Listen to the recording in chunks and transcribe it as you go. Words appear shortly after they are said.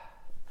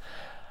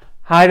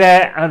Hi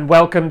there, and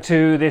welcome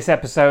to this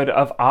episode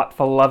of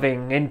Artful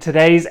Loving. In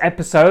today's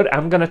episode,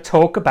 I'm going to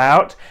talk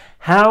about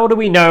how do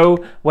we know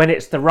when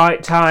it's the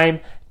right time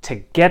to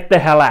get the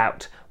hell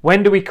out?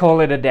 When do we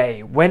call it a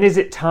day? When is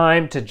it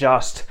time to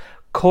just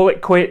call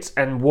it quits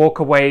and walk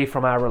away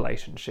from our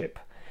relationship?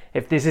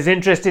 If this is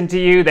interesting to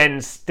you,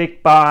 then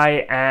stick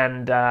by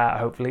and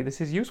hopefully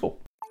this is useful.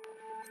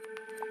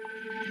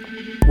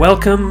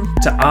 Welcome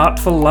to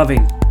Artful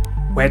Loving,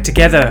 where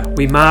together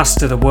we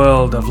master the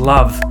world of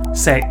love,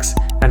 sex,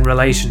 and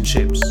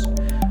relationships.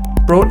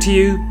 Brought to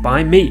you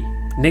by me,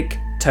 Nick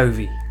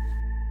Tovey.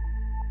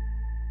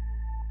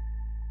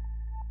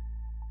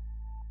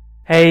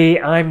 Hey,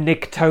 I'm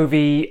Nick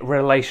Tovey,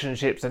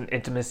 relationships and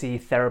intimacy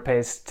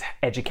therapist,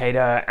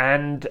 educator,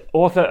 and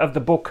author of the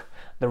book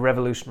The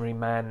Revolutionary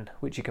Man,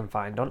 which you can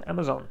find on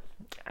Amazon.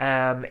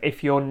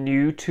 If you're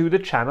new to the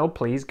channel,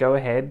 please go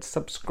ahead,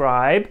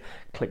 subscribe,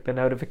 click the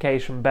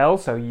notification bell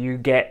so you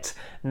get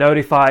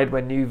notified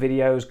when new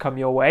videos come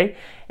your way.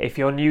 If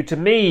you're new to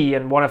me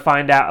and want to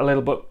find out a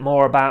little bit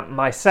more about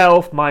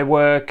myself, my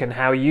work, and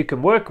how you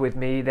can work with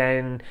me,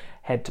 then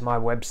head to my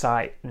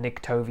website,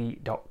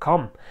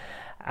 nicktovey.com.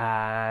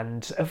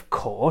 And of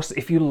course,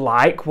 if you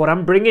like what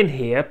I'm bringing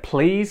here,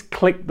 please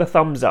click the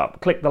thumbs up,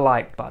 click the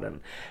like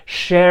button,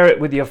 share it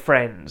with your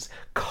friends,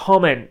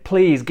 comment,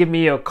 please give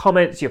me your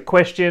comments, your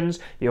questions,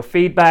 your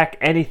feedback,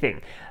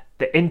 anything.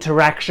 The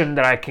interaction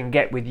that I can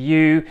get with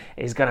you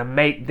is going to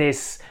make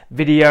this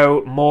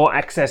video more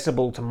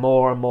accessible to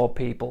more and more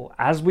people.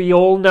 As we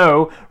all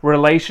know,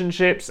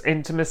 relationships,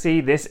 intimacy,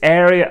 this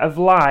area of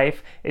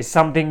life is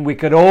something we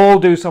could all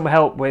do some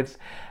help with.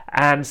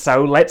 And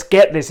so let's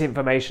get this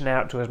information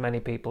out to as many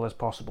people as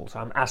possible. So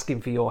I'm asking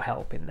for your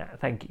help in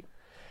that. Thank you.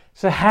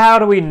 So how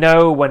do we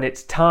know when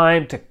it's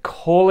time to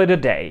call it a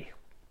day?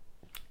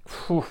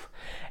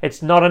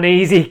 It's not an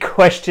easy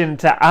question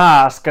to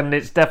ask, and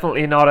it's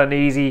definitely not an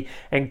easy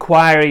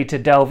inquiry to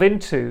delve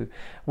into.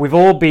 We've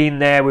all been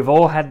there. We've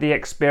all had the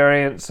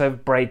experience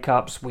of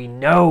breakups. We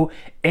know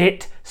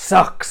it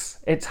sucks.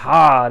 It's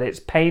hard. It's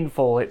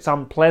painful. It's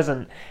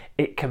unpleasant.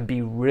 It can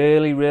be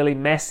really, really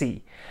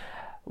messy.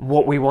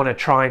 What we want to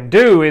try and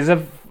do is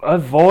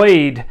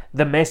avoid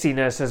the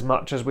messiness as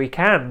much as we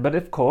can. But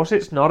of course,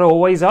 it's not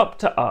always up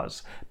to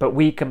us. But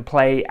we can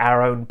play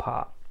our own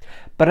part.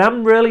 But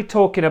I'm really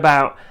talking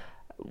about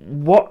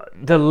what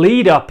the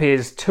lead up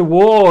is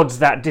towards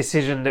that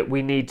decision that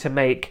we need to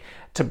make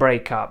to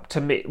break up.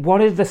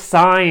 What are the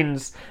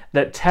signs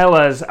that tell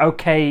us,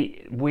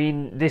 okay,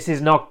 this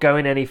is not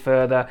going any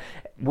further.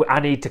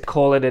 I need to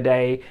call it a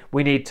day.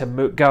 We need to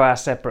go our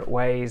separate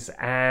ways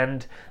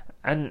and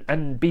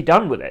be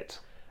done with it.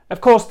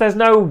 Of course, there's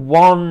no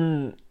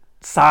one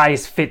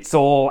size fits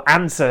all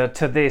answer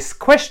to this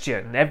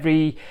question.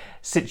 Every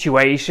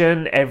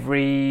situation,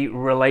 every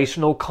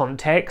relational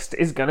context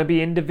is going to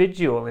be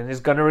individual and is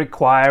going to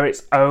require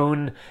its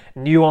own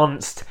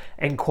nuanced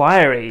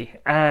inquiry.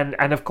 And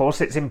of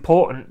course, it's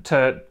important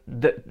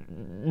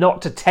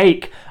not to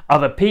take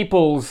other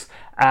people's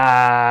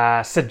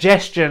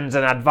suggestions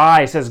and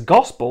advice as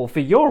gospel for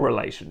your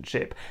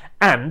relationship.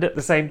 And at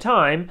the same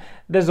time,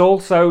 there's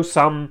also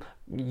some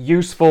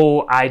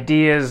useful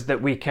ideas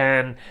that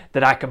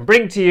I can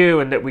bring to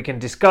you and that we can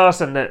discuss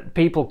and that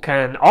people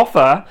can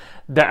offer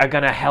that are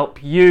going to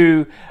help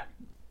you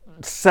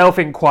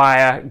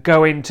self-inquire,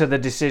 go into the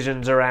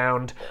decisions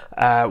around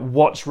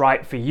what's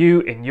right for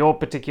you in your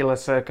particular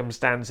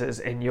circumstances,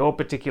 in your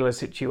particular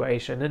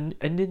situation,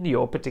 and in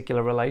your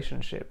particular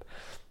relationship.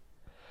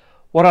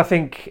 What I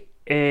think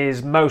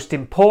is most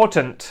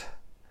important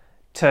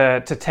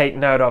to take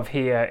note of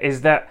here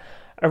is that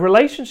a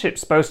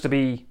relationship's supposed to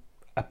be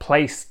a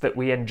place that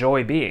we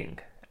enjoy being.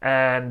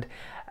 And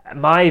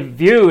my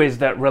view is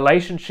that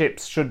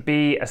relationships should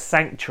be a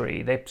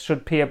sanctuary. They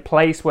should be a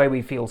place where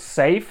we feel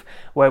safe,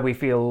 where we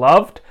feel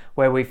loved,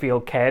 where we feel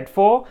cared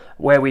for,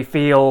 where we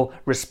feel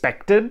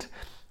respected,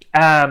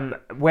 a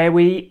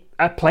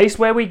place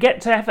where we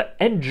get to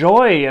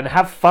enjoy and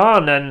have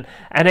fun and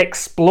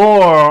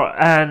explore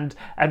and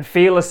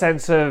feel a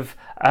sense of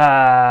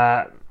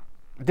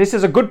this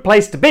is a good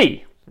place to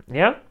be,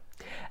 yeah?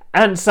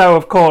 And so,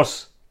 of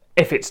course,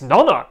 if it's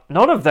none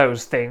of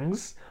those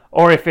things,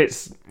 or if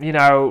it's,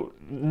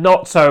 it's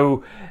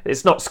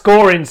not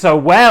scoring so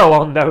well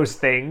on those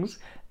things,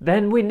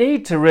 then we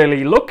need to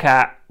really look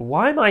at,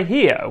 why am I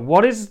here?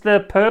 What is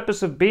the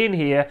purpose of being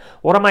here?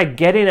 What am I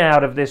getting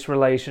out of this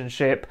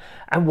relationship?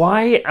 And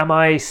why am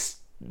I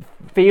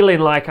feeling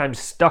like I'm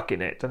stuck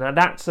in it? And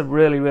that's a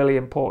really, really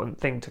important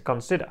thing to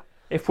consider.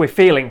 If we're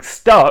feeling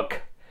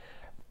stuck,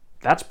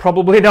 that's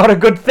probably not a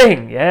good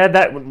thing,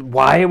 yeah?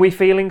 Why are we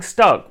feeling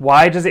stuck?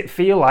 Why does it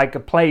feel like a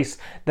place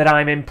that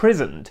I'm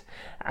imprisoned?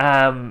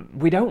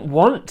 We don't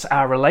want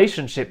our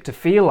relationship to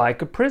feel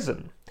like a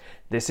prison.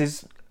 This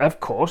is, of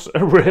course,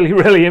 a really,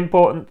 really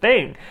important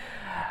thing.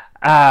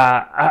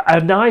 A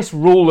nice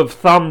rule of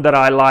thumb that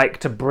I like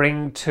to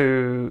bring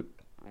to,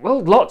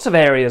 lots of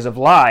areas of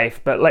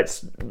life, but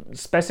let's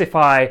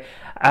specify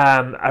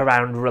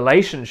around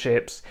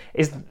relationships,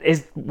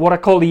 is what I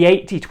call the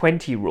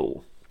 80-20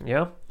 rule,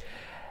 yeah?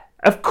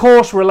 Of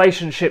course,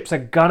 relationships are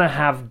gonna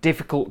have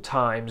difficult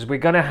times. We're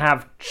gonna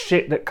have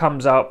shit that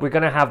comes up. We're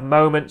gonna have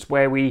moments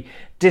where we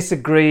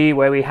disagree,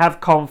 where we have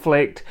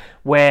conflict,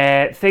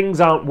 where things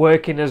aren't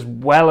working as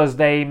well as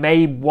they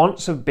may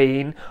once have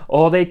been,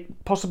 or they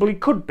possibly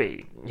could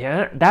be.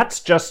 Yeah, that's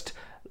just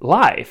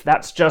life.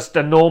 That's just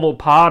a normal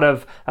part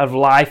of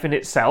life in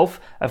itself.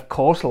 Of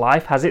course,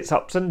 life has its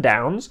ups and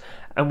downs.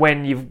 And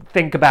when you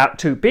think about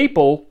two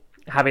people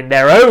having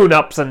their own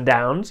ups and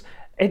downs,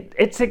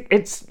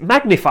 it's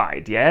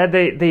magnified, yeah.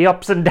 The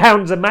ups and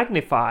downs are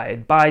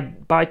magnified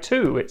by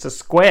two. It's a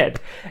squared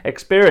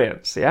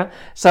experience, yeah.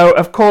 So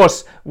of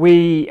course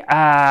we're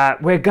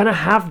gonna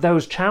have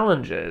those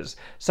challenges.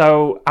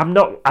 So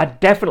I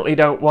definitely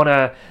don't want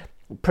to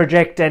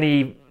project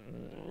any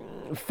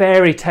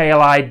fairy tale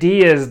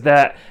ideas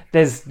that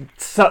there's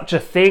such a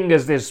thing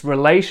as this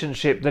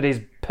relationship that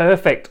is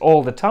perfect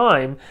all the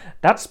time.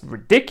 That's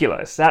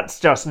ridiculous. That's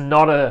just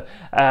not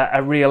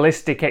a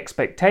realistic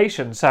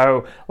expectation.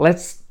 So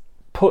let's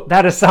put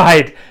that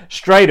aside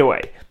straight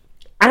away.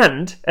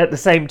 And at the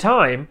same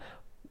time,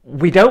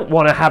 we don't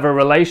want to have a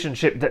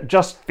relationship that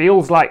just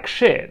feels like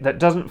shit, that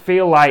doesn't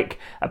feel like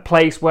a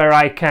place where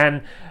I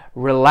can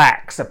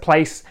relax, a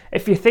place.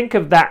 If you think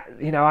of that,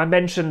 I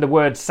mentioned the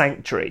word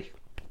sanctuary.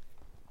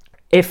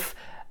 If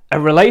a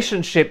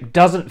relationship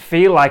doesn't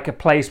feel like a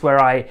place where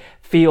I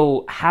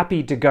feel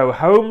happy to go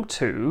home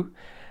to,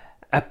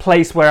 a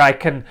place where I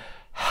can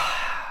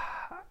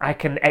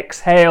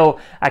exhale,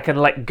 I can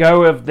let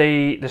go of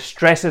the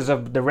stresses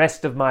of the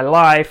rest of my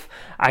life,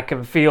 I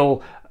can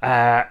feel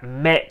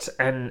met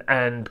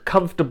and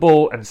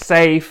comfortable and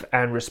safe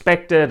and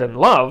respected and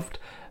loved,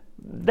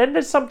 then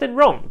there's something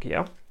wrong,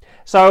 yeah?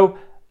 So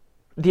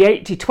the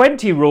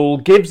 80-20 rule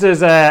gives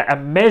us a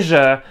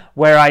measure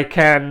where I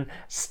can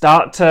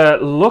start to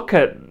look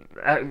at,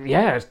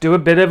 do a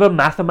bit of a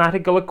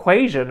mathematical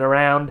equation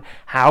around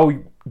how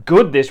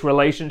good this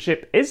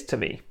relationship is to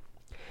me.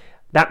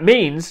 That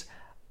means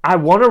I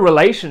want a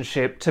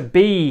relationship to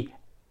be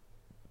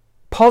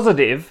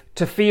positive,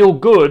 to feel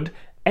good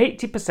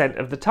 80%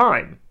 of the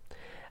time.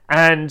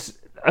 And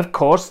of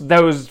course,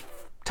 those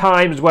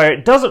times where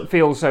it doesn't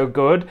feel so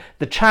good,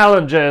 the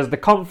challenges, the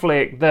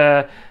conflict,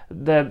 the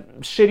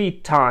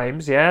shitty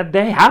times, yeah,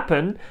 they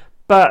happen,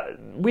 but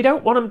we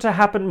don't want them to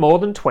happen more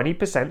than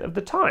 20% of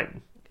the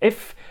time.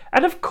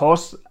 And of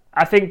course,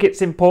 I think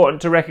it's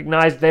important to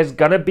recognize there's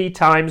gonna be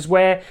times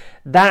where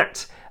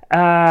that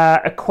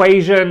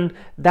equation,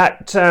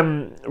 that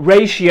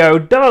ratio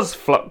does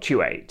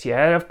fluctuate,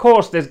 yeah. Of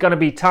course, there's gonna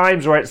be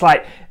times where it's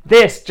like,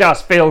 this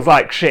just feels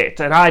like shit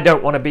and I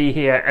don't want to be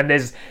here, and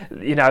there's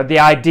the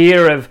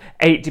idea of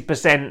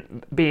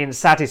 80% being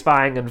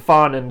satisfying and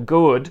fun and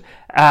good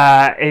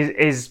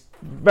is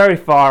very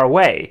far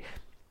away.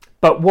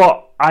 But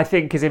what I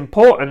think is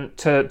important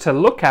to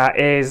look at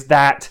is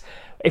that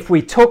if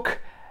we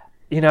took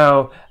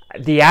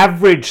the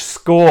average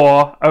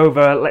score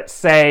over, let's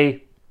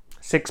say,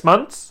 6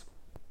 months,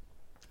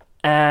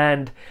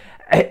 and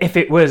if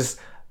it was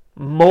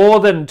more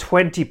than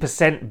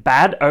 20%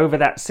 bad over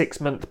that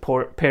 6-month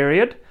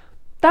period,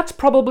 that's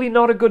probably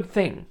not a good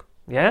thing,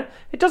 yeah?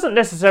 It doesn't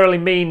necessarily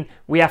mean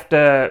we have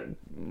to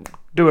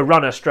do a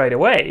runner straight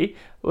away.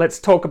 Let's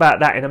talk about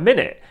that in a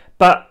minute.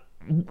 But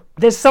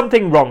there's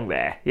something wrong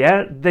there,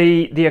 yeah?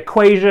 The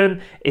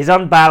equation is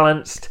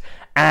unbalanced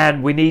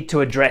and we need to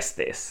address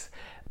this.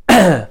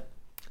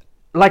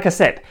 Like I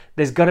said,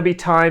 there's going to be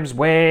times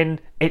when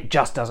it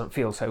just doesn't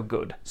feel so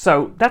good.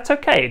 So that's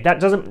okay. That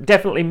doesn't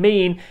definitely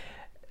mean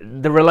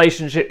the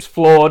relationship's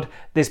flawed,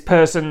 this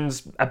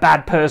person's a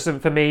bad person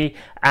for me,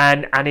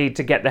 and I need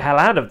to get the hell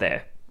out of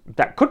there.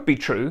 That could be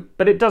true,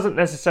 but it doesn't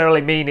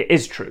necessarily mean it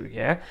is true,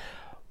 yeah?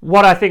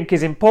 What I think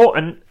is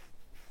important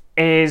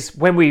is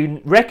when we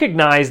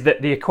recognize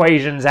that the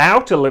equation's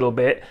out a little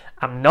bit,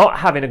 I'm not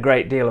having a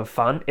great deal of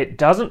fun, it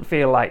doesn't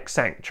feel like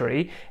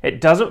sanctuary,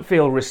 it doesn't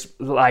feel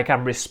like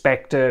I'm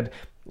respected,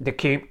 the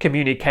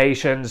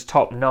communication's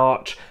top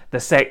notch, the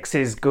sex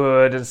is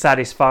good and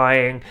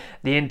satisfying,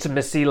 the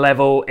intimacy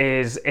level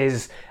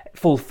is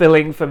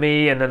fulfilling for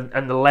me, and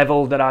the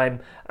level that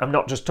I'm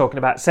not just talking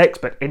about sex,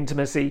 but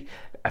intimacy,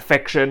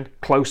 affection,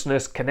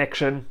 closeness,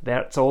 connection,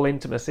 that's all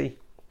intimacy.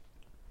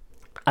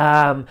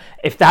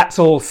 If that's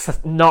all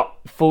not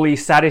fully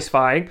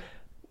satisfying,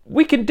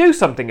 we can do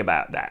something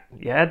about that.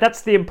 Yeah,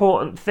 that's the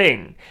important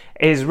thing,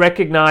 is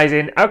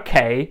recognizing,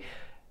 okay,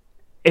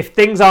 if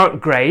things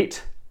aren't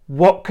great,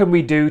 what can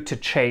we do to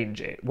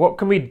change it? What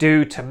can we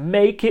do to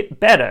make it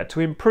better, to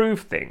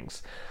improve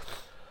things?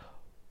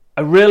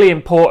 A really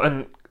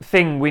important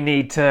thing we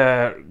need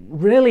to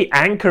really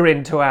anchor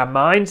into our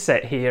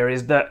mindset here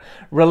is that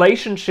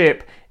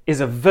relationship is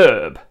a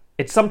verb.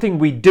 It's something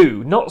we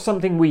do, not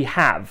something we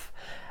have.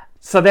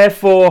 So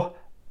therefore,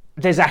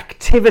 there's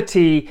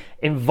activity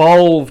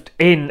involved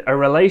in a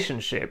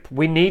relationship.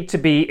 We need to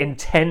be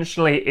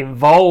intentionally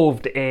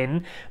involved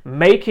in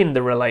making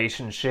the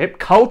relationship,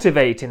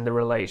 cultivating the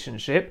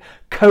relationship,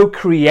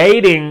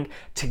 co-creating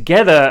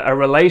together a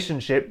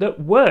relationship that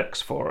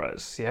works for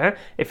us. Yeah?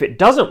 If it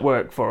doesn't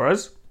work for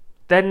us,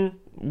 then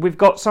we've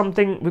got some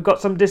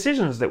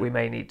decisions that we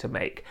may need to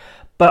make.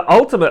 But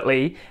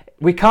ultimately,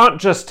 we can't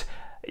just,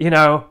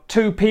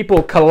 two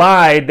people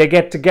collide, they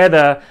get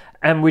together,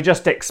 and we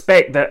just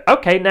expect that,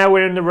 okay, now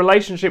we're in a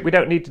relationship, we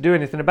don't need to do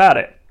anything about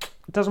it.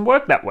 It doesn't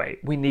work that way.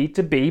 We need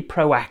to be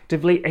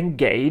proactively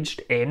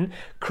engaged in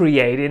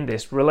creating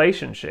this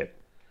relationship.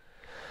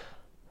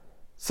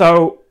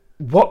 So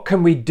what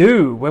can we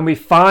do when we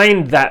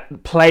find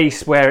that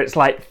place where it's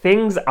like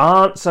things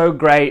aren't so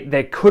great,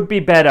 they could be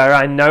better,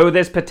 I know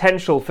there's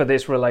potential for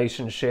this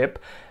relationship?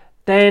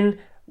 Then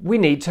we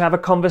need to have a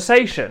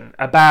conversation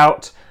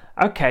about,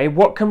 okay,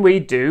 what can we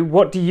do?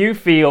 What do you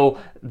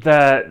feel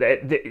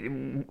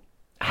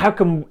how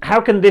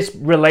can this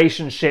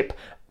relationship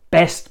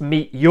best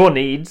meet your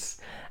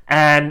needs?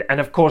 And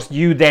of course,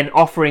 you then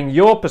offering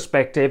your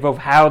perspective of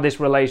how this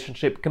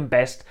relationship can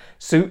best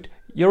suit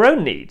your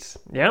own needs.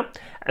 Yeah.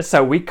 And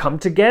so we come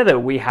together,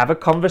 we have a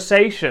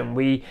conversation,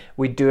 we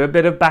do a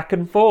bit of back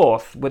and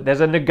forth. There's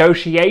a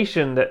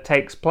negotiation that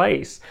takes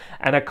place,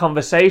 and a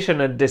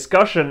conversation and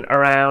discussion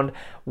around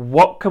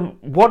what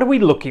are we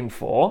looking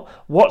for,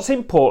 what's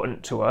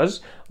important to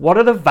us, what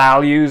are the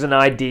values and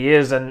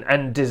ideas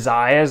and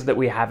desires that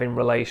we have in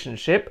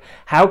relationship,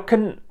 how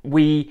can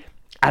we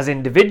as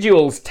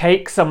individuals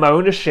take some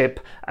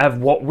ownership of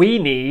what we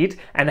need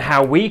and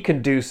how we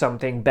can do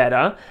something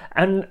better,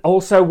 and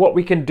also what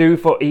we can do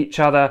for each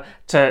other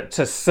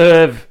to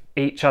serve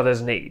each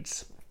other's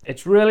needs.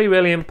 It's really,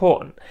 really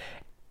important.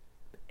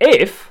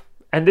 If,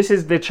 and this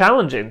is the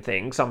challenging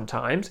thing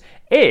sometimes,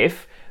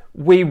 if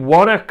we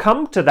want to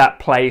come to that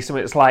place and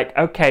it's like,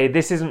 okay,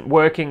 this isn't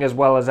working as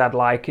well as I'd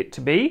like it to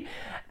be,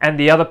 and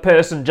the other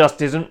person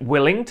just isn't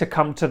willing to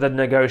come to the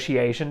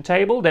negotiation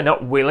table, they're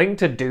not willing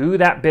to do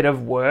that bit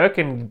of work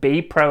and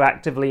be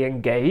proactively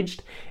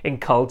engaged in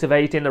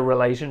cultivating a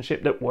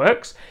relationship that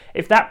works,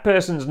 if that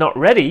person's not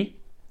ready,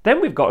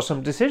 then we've got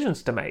some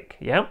decisions to make,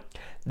 yeah?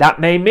 That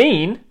may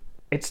mean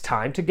it's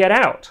time to get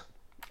out.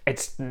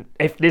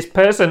 If this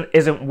person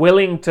isn't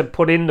willing to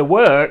put in the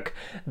work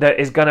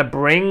that is going to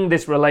bring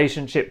this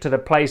relationship to the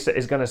place that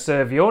is going to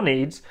serve your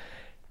needs,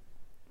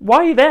 why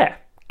are you there?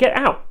 Get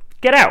out.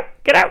 Get out.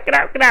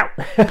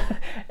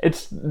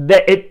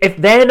 If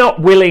they're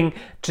not willing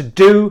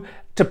to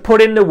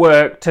put in the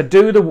work, to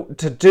do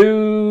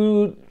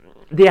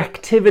the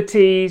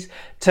activities,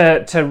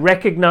 to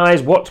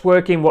recognize what's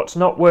working, what's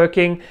not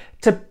working,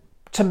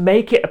 to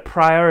make it a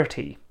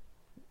priority.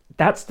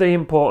 That's the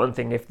important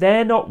thing. If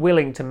they're not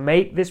willing to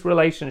make this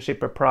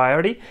relationship a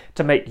priority,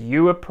 to make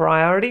you a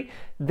priority,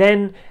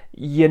 then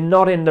you're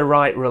not in the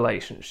right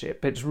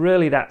relationship. It's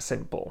really that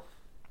simple.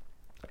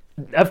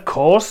 Of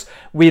course,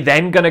 we're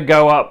then going to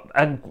go up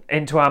and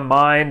into our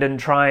mind and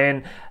try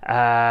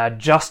and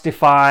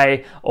justify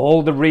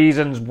all the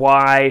reasons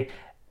why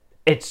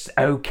it's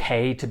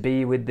okay to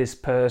be with this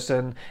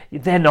person.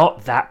 They're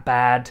not that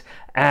bad,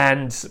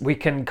 and we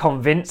can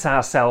convince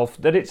ourselves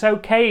that it's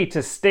okay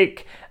to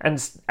stick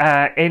and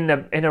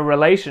in a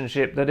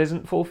relationship that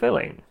isn't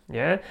fulfilling.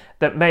 Yeah,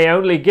 that may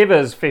only give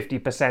us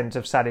 50%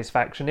 of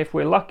satisfaction if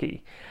we're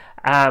lucky.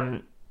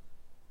 Then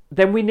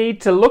we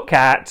need to look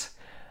at,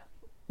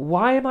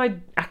 why am I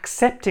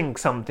accepting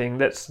something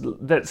that's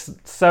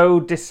so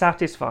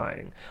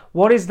dissatisfying?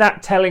 What is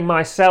that telling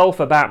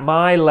myself about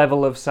my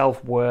level of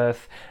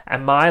self-worth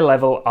and my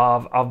level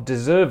of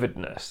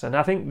deservedness? And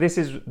I think this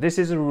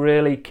is a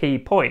really key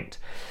point.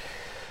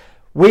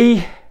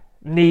 We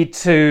need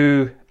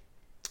to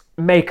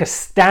make a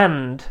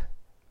stand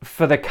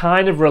for the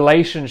kind of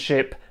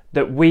relationship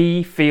that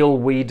we feel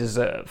we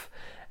deserve.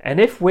 And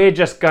if we're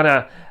just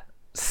gonna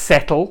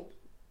settle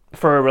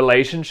for a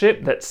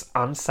relationship that's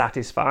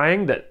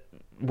unsatisfying, that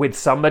with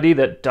somebody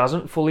that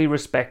doesn't fully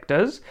respect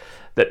us,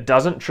 that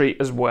doesn't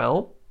treat us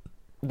well,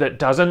 that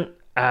doesn't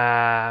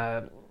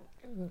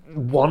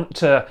want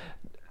to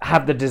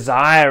have the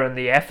desire and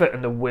the effort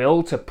and the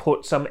will to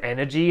put some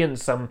energy and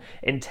some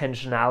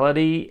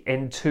intentionality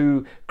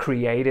into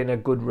creating a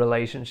good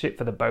relationship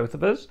for the both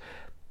of us,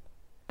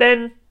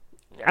 then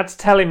that's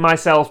telling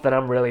myself that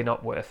I'm really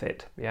not worth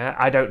it. Yeah,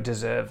 I don't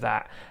deserve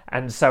that.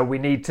 And so we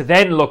need to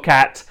then look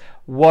at,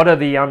 what are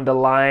the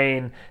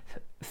underlying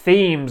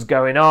themes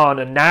going on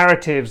and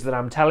narratives that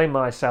I'm telling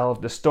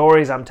myself, the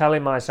stories I'm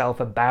telling myself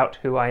about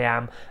who I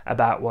am,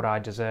 about what I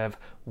deserve.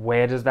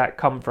 Where does that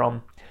come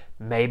from?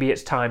 Maybe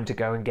it's time to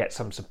go and get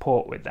some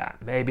support with that.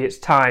 Maybe it's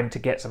time to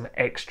get some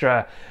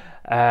extra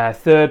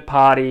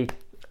third-party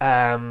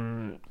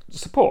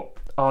support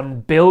on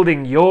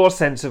building your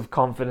sense of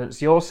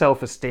confidence, your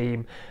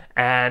self-esteem,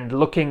 and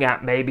looking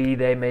at maybe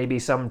there may be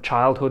some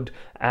childhood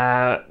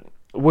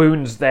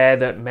wounds there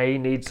that may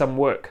need some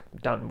work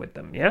done with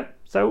them. Yeah,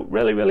 so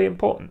really, really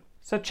important.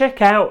 So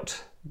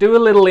do a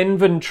little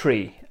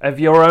inventory of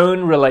your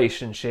own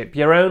relationship,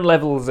 your own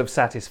levels of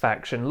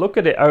satisfaction. Look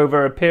at it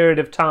over a period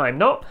of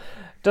time.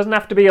 Doesn't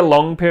have to be a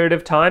long period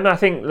of time. I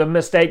think the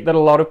mistake that a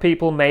lot of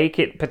people make,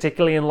 it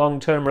particularly in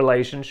long-term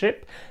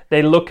relationship,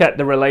 they look at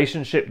the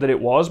relationship that it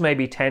was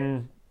maybe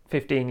 10,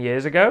 15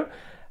 years ago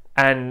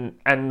and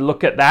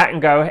look at that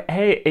and go,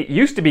 hey, it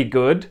used to be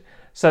good,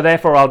 so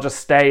therefore I'll just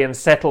stay and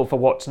settle for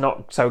what's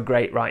not so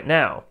great right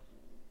now.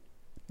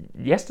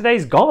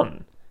 Yesterday's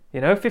gone.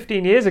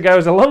 15 years ago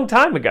is a long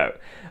time ago.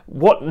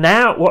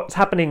 What's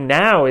happening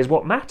now is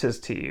what matters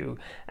to you,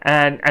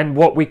 and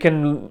what we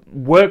can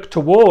work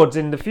towards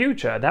in the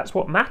future. That's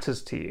what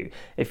matters to you.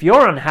 If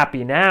you're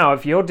unhappy now,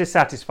 if you're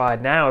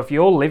dissatisfied now, if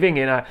you're living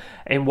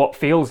in what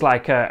feels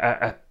like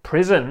a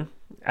prison,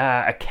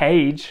 a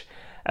cage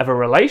of a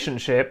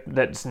relationship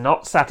that's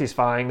not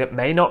satisfying, that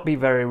may not be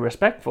very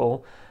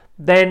respectful,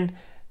 then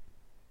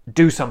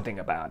do something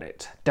about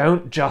it.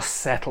 Don't just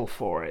settle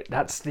for it.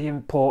 That's the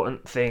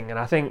important thing. And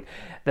I think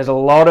there's a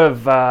lot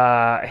of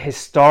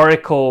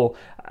historical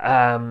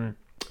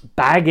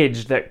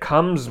baggage that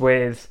comes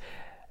with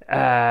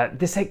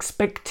this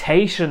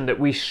expectation that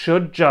we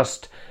should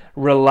just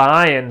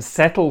rely and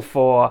settle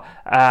for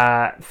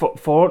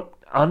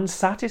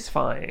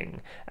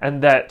unsatisfying,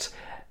 and that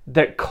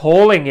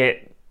calling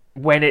it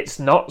when it's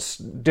not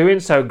doing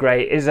so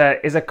great is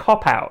a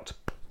cop-out.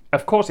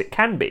 Of course it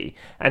can be,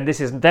 and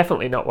this is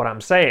definitely not what I'm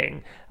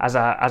saying. As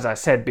I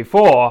said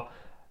before,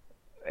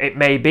 it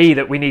may be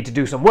that we need to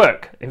do some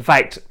work. In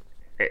fact,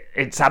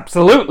 it's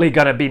absolutely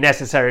going to be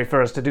necessary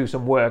for us to do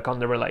some work on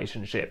the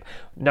relationship.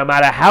 No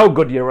matter how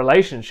good your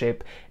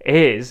relationship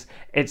is,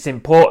 it's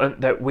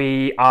important that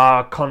we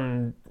are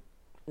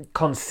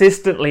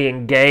consistently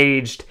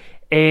engaged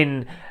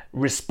in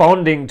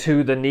responding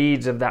to the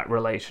needs of that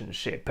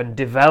relationship and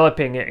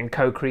developing it and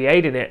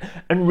co-creating it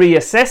and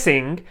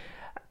reassessing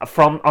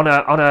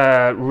on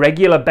a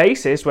regular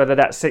basis, whether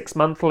that's 6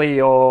 monthly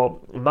or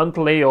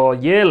monthly or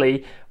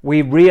yearly.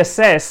 We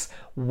reassess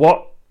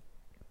what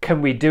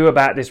can we do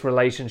about this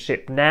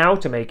relationship now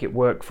to make it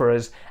work for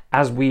us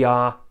as we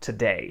are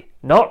today,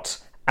 not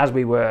as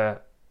we were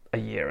a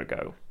year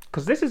ago.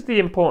 Because this is the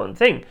important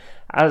thing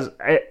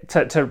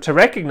to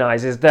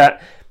recognize, is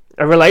that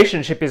a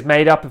relationship is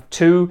made up of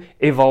two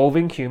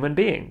evolving human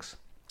beings.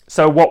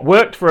 So what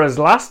worked for us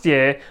last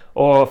year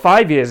or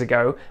 5 years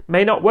ago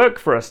may not work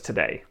for us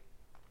today.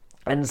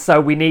 And so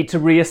we need to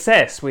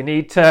reassess. We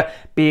need to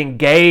be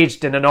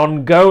engaged in an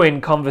ongoing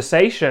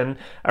conversation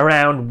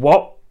around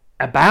what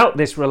about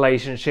this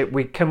relationship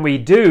can we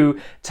do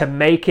to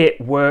make it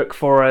work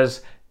for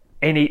us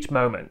in each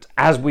moment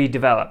as we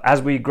develop,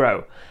 as we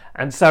grow.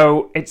 And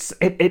so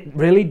it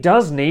really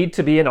does need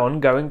to be an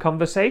ongoing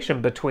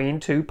conversation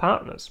between two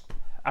partners.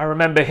 I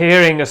remember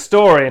hearing a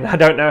story, and I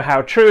don't know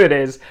how true it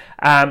is,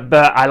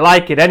 but I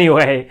like it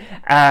anyway,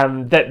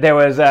 that there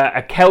was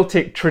a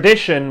Celtic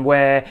tradition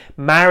where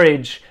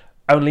marriage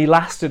only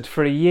lasted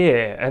for a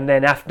year, and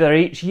then after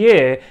each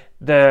year,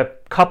 the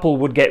couple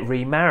would get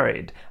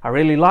remarried. I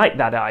really like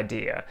that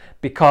idea,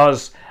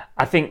 because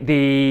I think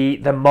the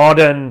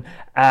modern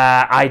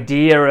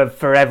idea of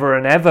forever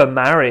and ever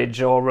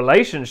marriage or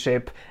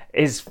relationship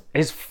is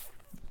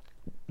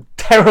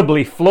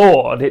terribly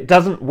flawed. It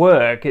doesn't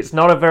work. It's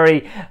not a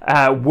very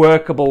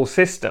workable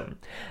system.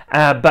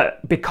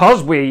 But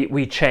because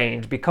we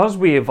change, because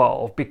we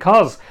evolve,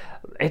 because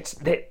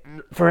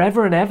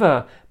forever and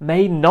ever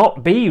may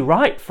not be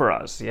right for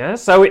us. Yeah.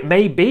 So it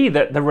may be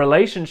that the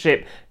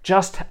relationship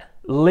just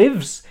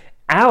lives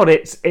out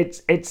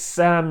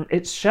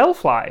its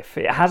shelf life.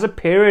 It has a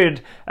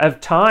period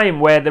of time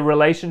where the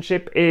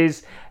relationship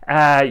is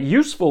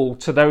useful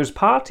to those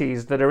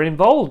parties that are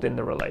involved in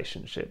the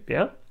relationship.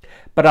 Yeah.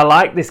 But I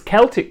like this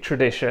Celtic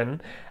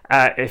tradition,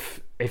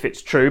 if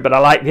it's true, but I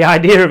like the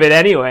idea of it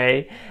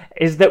anyway,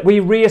 is that we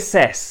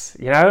reassess.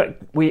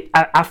 We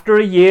after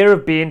a year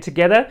of being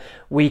together,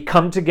 we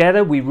come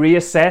together, we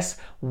reassess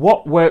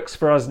what works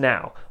for us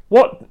now.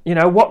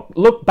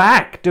 Look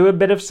back, do a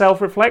bit of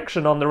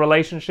self-reflection on the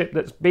relationship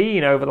that's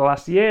been over the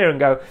last year and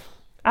go,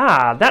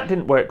 that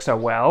didn't work so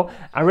well.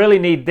 I really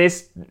need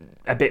this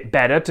a bit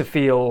better to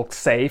feel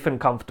safe and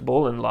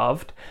comfortable and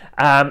loved.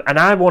 And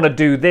I want to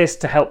do this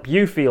to help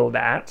you feel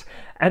that.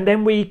 And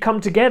then we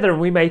come together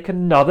and we make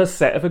another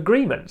set of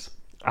agreements.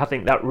 I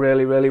think that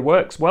really, really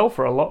works well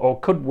for a lot, or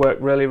could work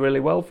really, really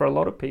well for a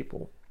lot of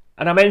people.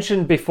 And I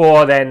mentioned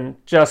before then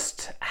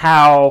just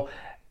how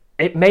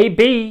it may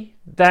be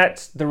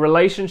that the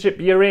relationship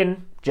you're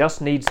in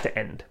just needs to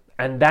end.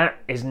 And that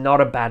is not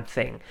a bad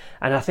thing.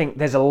 And I think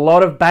there's a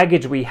lot of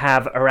baggage we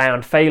have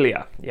around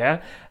failure,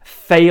 yeah?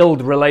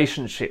 Failed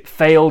relationship,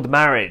 failed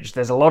marriage.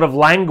 There's a lot of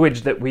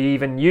language that we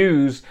even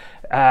use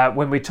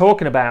when we're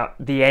talking about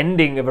the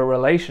ending of a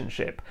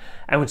relationship.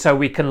 And so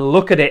we can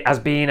look at it as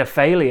being a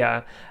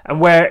failure,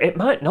 and where it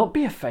might not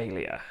be a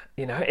failure.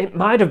 It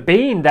might have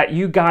been that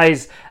you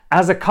guys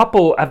as a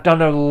couple have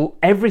done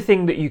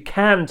everything that you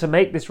can to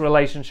make this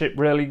relationship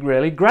really,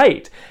 really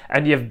great.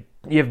 And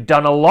you've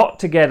done a lot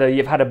together,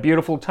 you've had a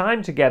beautiful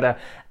time together,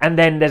 and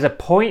then there's a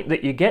point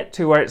that you get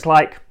to where it's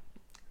like,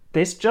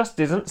 this just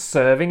isn't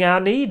serving our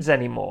needs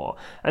anymore.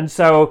 And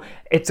so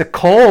it's a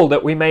call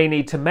that we may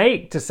need to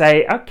make to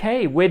say,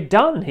 okay, we're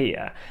done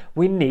here.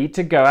 We need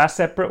to go our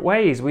separate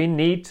ways. We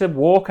need to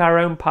walk our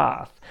own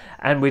path.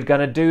 And we're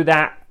going to do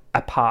that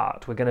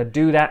apart. We're going to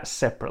do that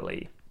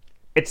separately.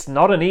 It's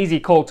not an easy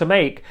call to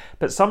make,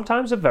 but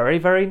sometimes a very,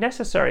 very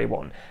necessary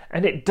one.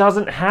 And it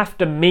doesn't have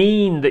to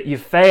mean that you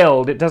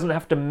failed. It doesn't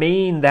have to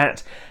mean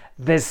that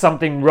there's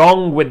something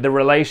wrong with the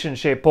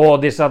relationship or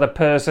this other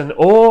person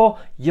or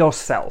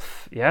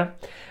yourself, yeah?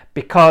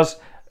 Because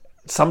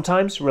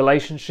sometimes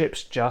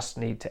relationships just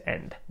need to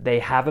end. They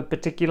have a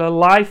particular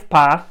life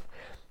path,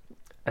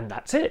 and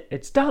that's it.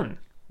 It's done,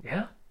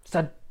 yeah?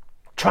 So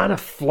trying to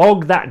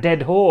flog that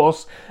dead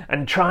horse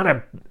and trying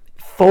to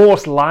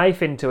force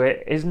life into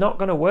it is not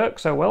going to work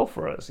so well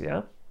for us,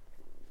 yeah?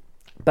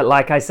 But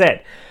like I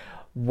said,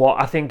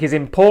 what I think is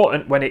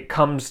important when it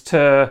comes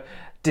to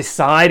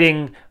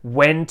deciding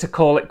when to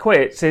call it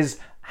quits is,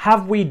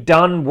 have we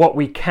done what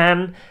we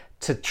can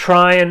to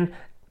try and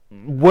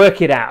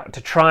work it out,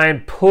 to try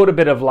and put a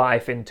bit of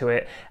life into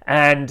it?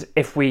 And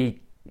if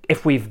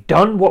we've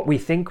done what we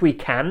think we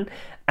can,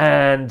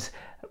 and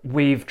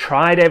we've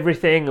tried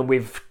everything, and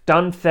we've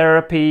done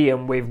therapy,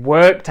 and we've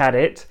worked at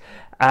it,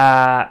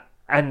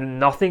 and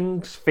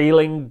nothing's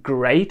feeling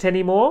great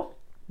anymore,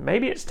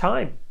 maybe it's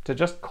time to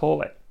just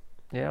call it,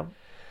 yeah?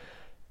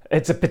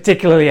 It's a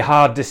particularly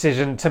hard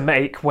decision to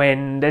make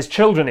when there's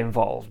children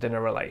involved in a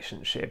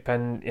relationship.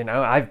 And,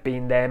 I've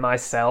been there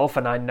myself,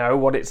 and I know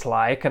what it's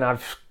like, and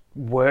I've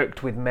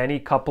worked with many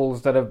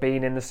couples that have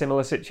been in the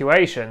similar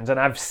situations, and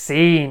I've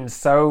seen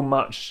so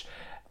much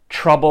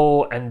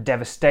trouble and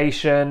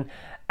devastation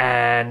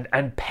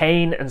and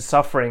pain and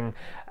suffering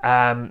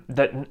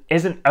that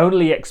isn't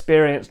only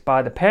experienced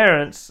by the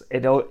parents,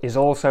 it is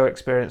also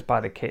experienced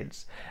by the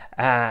kids.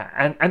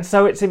 And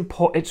so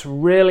it's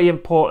really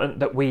important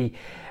that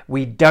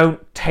we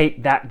don't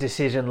take that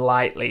decision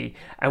lightly,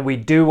 and we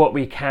do what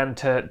we can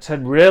to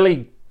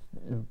really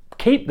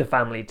keep the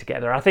family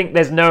together. I think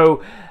there's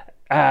no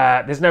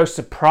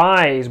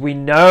surprise. We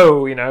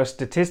know,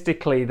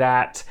 statistically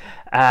that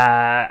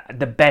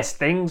the best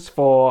things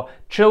for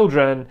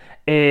children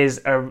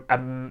is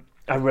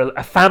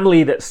a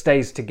family that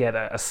stays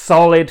together, a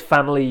solid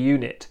family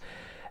unit.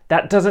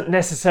 That doesn't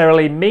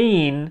necessarily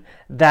mean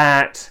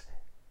that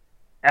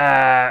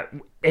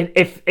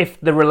if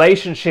the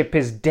relationship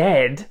is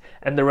dead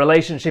and the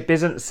relationship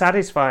isn't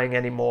satisfying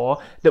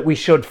anymore, that we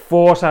should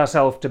force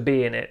ourselves to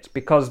be in it,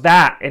 because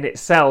that in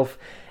itself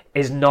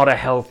is not a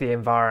healthy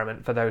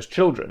environment for those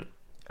children.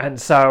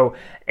 And so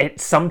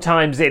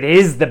sometimes it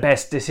is the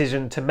best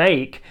decision to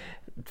make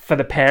for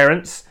the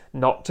parents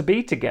not to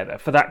be together,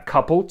 for that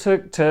couple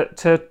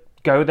to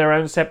go their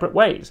own separate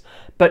ways.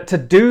 But to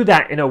do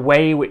that in a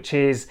way which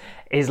is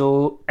as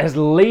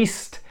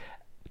least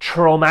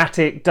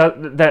traumatic,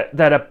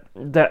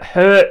 that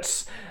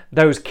hurts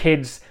those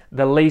kids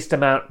the least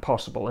amount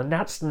possible. And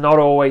that's not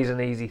always an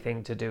easy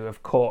thing to do,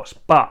 of course.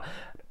 But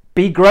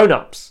be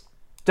grown-ups.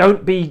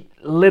 Don't be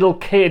little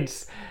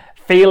kids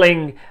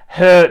feeling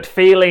hurt,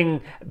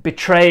 feeling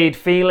betrayed,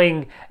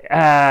 feeling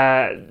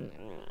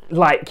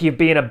like you're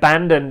being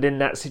abandoned in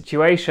that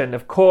situation.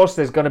 Of course,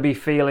 there's going to be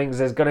feelings,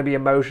 there's going to be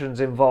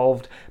emotions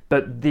involved,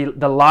 but the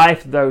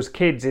life of those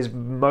kids is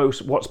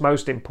what's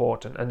most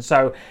important. And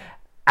so,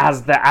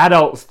 as the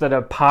adults that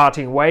are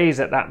parting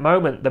ways at that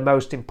moment, the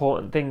most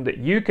important thing that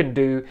you can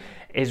do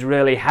is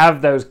really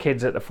have those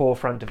kids at the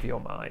forefront of your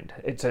mind.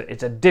 It's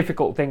a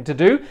difficult thing to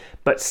do,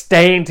 but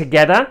staying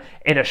together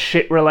in a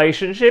shit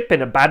relationship,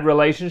 in a bad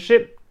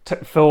relationship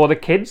for the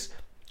kids,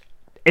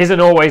 isn't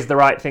always the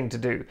right thing to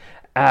do.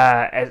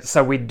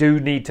 So we do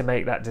need to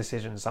make that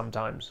decision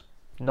sometimes.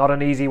 Not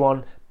an easy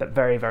one, but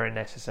very, very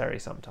necessary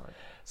sometimes.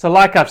 So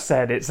like I've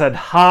said, it's a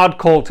hard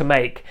call to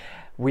make.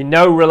 We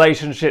know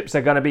relationships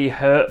are going to be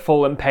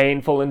hurtful and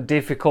painful and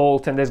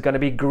difficult, and there's going to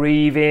be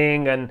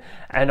grieving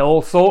and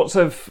all sorts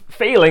of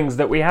feelings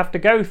that we have to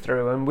go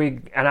through.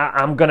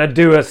 I'm going to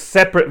do a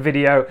separate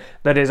video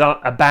that is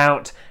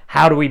about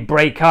how do we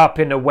break up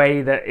in a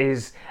way that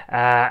is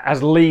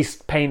as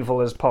least painful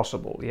as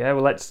possible. Yeah,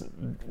 well,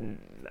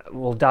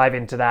 we'll dive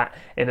into that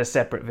in a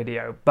separate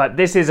video. But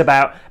this is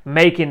about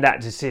making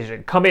that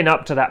decision, coming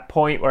up to that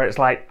point where it's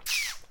like,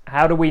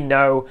 how do we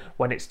know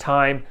when it's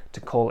time to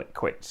call it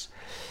quits?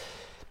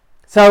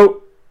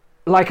 So,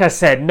 like I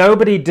said,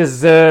 nobody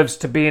deserves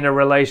to be in a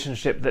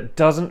relationship that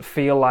doesn't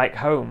feel like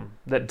home,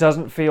 that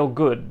doesn't feel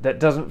good, that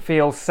doesn't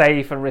feel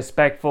safe and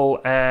respectful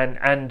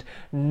and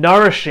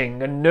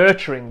nourishing and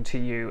nurturing to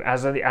you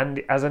as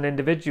an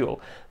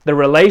individual. The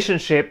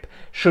relationship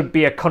should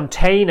be a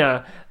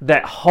container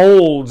that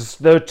holds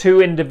the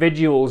two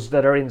individuals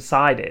that are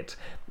inside it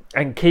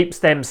and keeps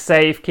them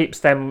safe, keeps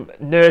them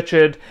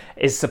nurtured,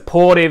 is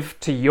supportive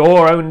to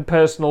your own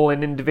personal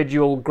and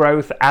individual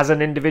growth as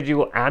an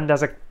individual and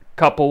as a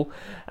couple.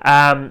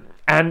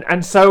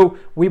 And so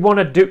we want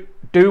to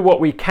do what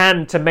we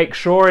can to make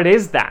sure it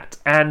is that.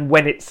 And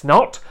when it's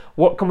not,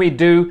 what can we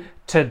do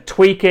to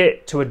tweak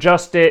it, to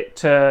adjust it,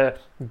 to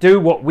do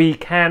what we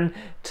can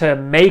to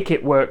make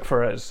it work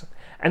for us?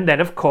 And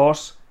then, of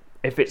course,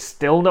 if it's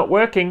still not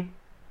working,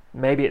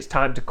 maybe it's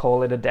time to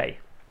call it a day.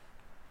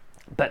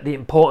 But the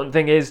important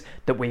thing is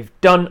that we've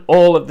done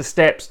all of the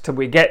steps till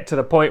we get to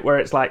the point where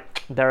it's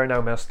like, there are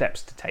no more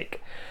steps to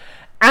take.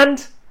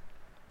 And,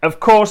 of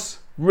course,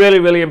 really,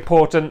 really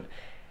important,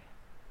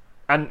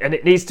 and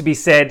it needs to be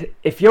said,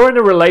 if you're in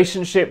a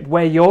relationship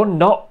where you're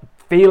not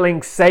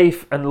feeling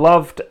safe and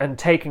loved and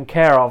taken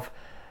care of,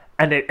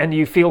 and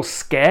you feel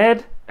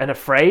scared and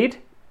afraid,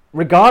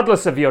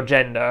 regardless of your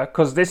gender,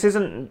 because this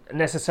isn't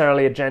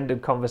necessarily a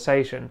gendered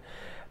conversation,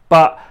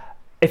 but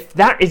if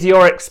that is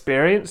your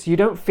experience, you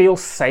don't feel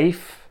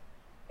safe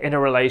in a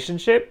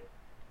relationship,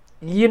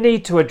 you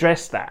need to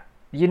address that.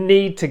 You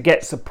need to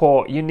get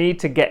support. You need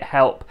to get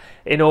help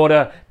in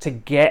order to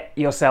get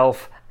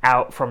yourself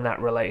out from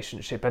that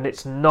relationship. And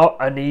it's not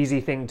an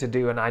easy thing to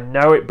do. And I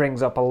know it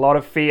brings up a lot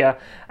of fear,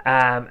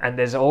 and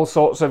there's all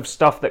sorts of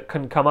stuff that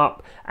can come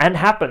up and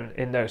happen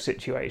in those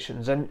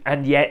situations.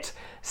 And yet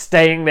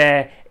staying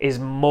there is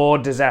more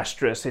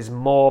disastrous, is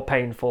more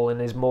painful,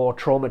 and is more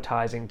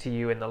traumatizing to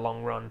you in the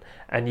long run.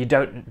 And you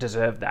don't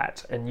deserve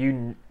that. And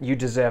you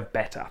deserve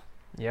better.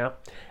 Yeah.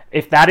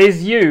 If that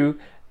is you,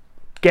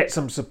 get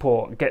some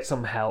support, get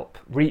some help,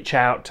 reach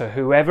out to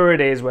whoever it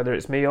is, whether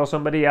it's me or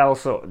somebody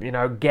else, or,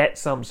 get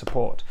some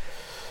support.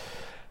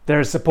 There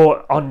is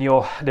support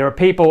there are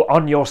people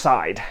on your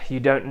side. You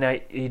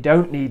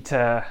don't need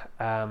to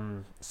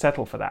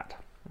settle for that.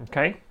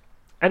 Okay?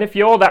 And if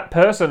you're that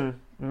person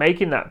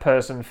making that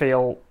person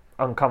feel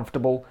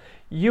uncomfortable,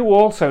 you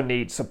also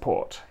need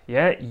support.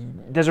 Yeah?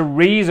 There's a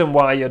reason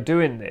why you're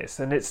doing this,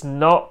 and it's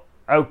not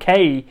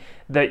okay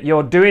that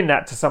you're doing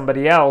that to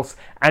somebody else,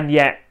 and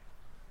yet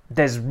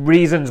there's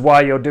reasons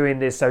why you're doing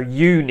this, so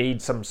you need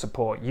some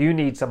support, you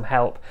need some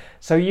help,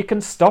 so you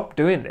can stop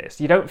doing this.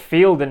 You don't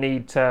feel the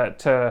need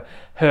to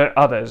hurt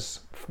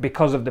others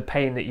because of the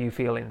pain that you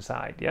feel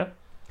inside, yeah?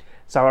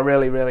 So I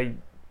really, really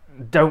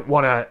don't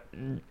want to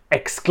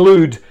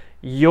exclude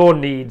your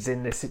needs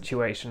in this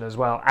situation as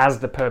well as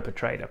the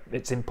perpetrator.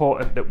 It's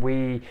important that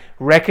we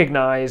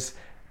recognize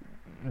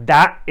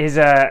that is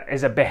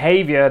a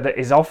behavior that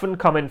is often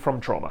coming from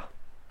trauma.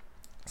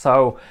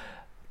 So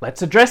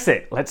let's address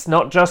it. Let's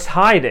not just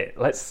hide it.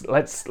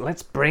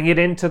 Let's bring it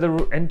into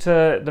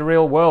the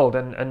real world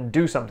and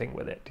do something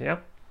with it. Yeah.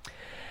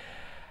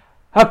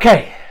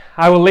 Okay,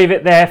 I will leave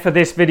it there for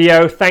this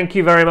video. Thank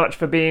you very much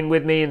for being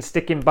with me and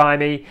sticking by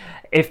me.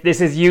 If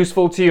this is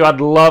useful to you, I'd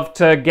love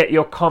to get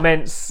your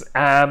comments.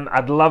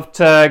 I'd love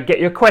to get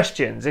your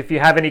questions. If you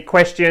have any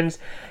questions,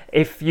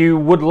 if you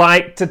would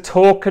like to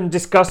talk and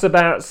discuss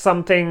about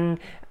something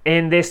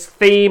in this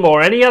theme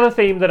or any other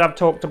theme that I've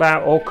talked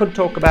about or could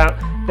talk about,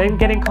 then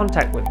get in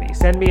contact with me.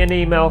 Send me an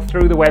email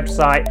through the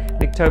website,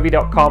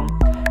 nicktovey.com,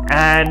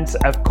 and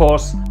of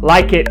course,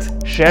 like it,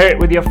 share it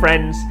with your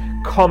friends,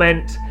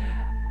 comment,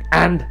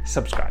 and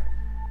subscribe.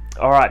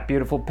 All right,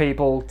 beautiful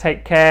people,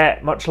 take care,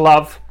 much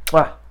love.